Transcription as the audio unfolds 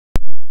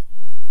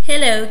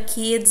Hello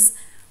kids!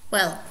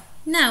 Well,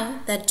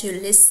 now that you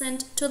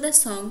listened to the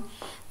song,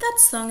 that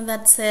song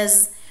that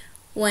says,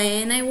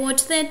 when I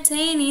watch the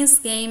tennis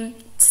game,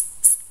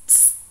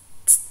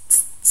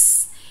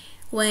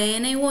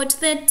 when I watch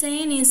the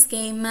tennis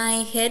game,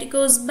 my head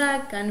goes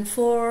back and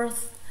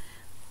forth.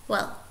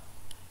 Well,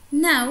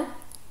 now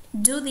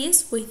do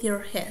this with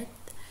your head.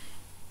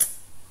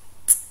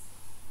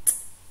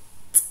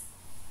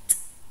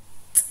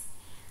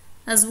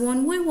 As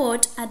when we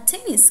watch a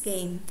tennis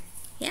game.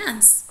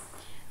 Yes.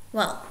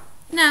 Well,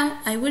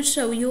 now I will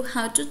show you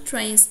how to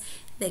trace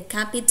the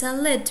capital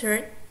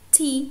letter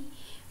T,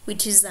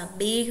 which is a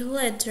big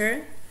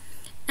letter,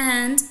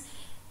 and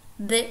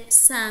the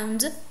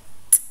sound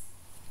T.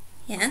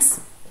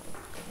 Yes.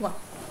 Well,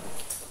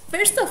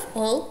 first of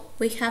all,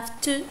 we have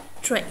to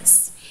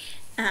trace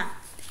a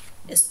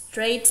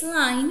straight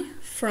line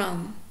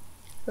from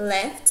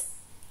left,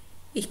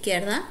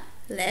 izquierda,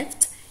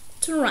 left,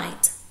 to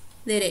right,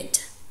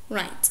 derecha,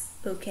 right,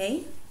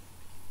 okay?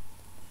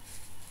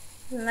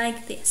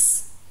 Like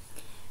this.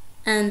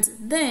 And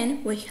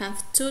then we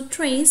have to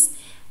trace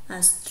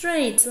a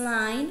straight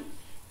line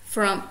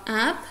from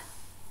up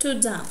to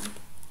down,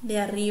 de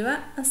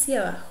arriba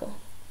hacia abajo,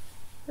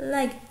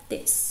 like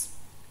this,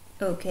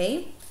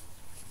 okay?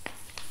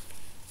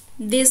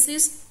 This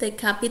is the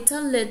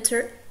capital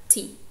letter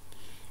T.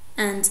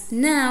 And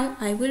now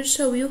I will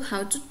show you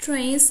how to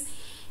trace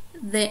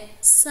the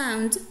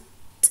sound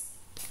T,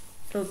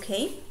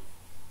 okay?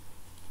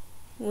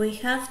 We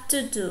have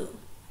to do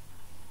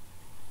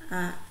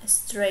a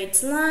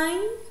straight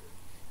line,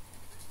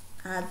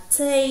 a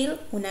tail,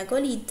 una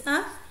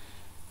colita,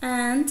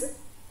 and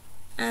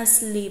a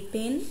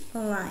sleeping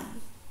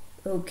line,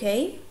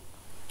 okay?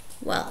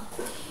 Well,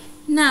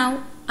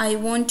 now I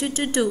want you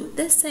to do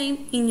the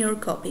same in your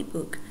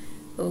copybook,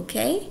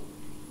 okay?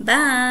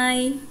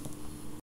 Bye!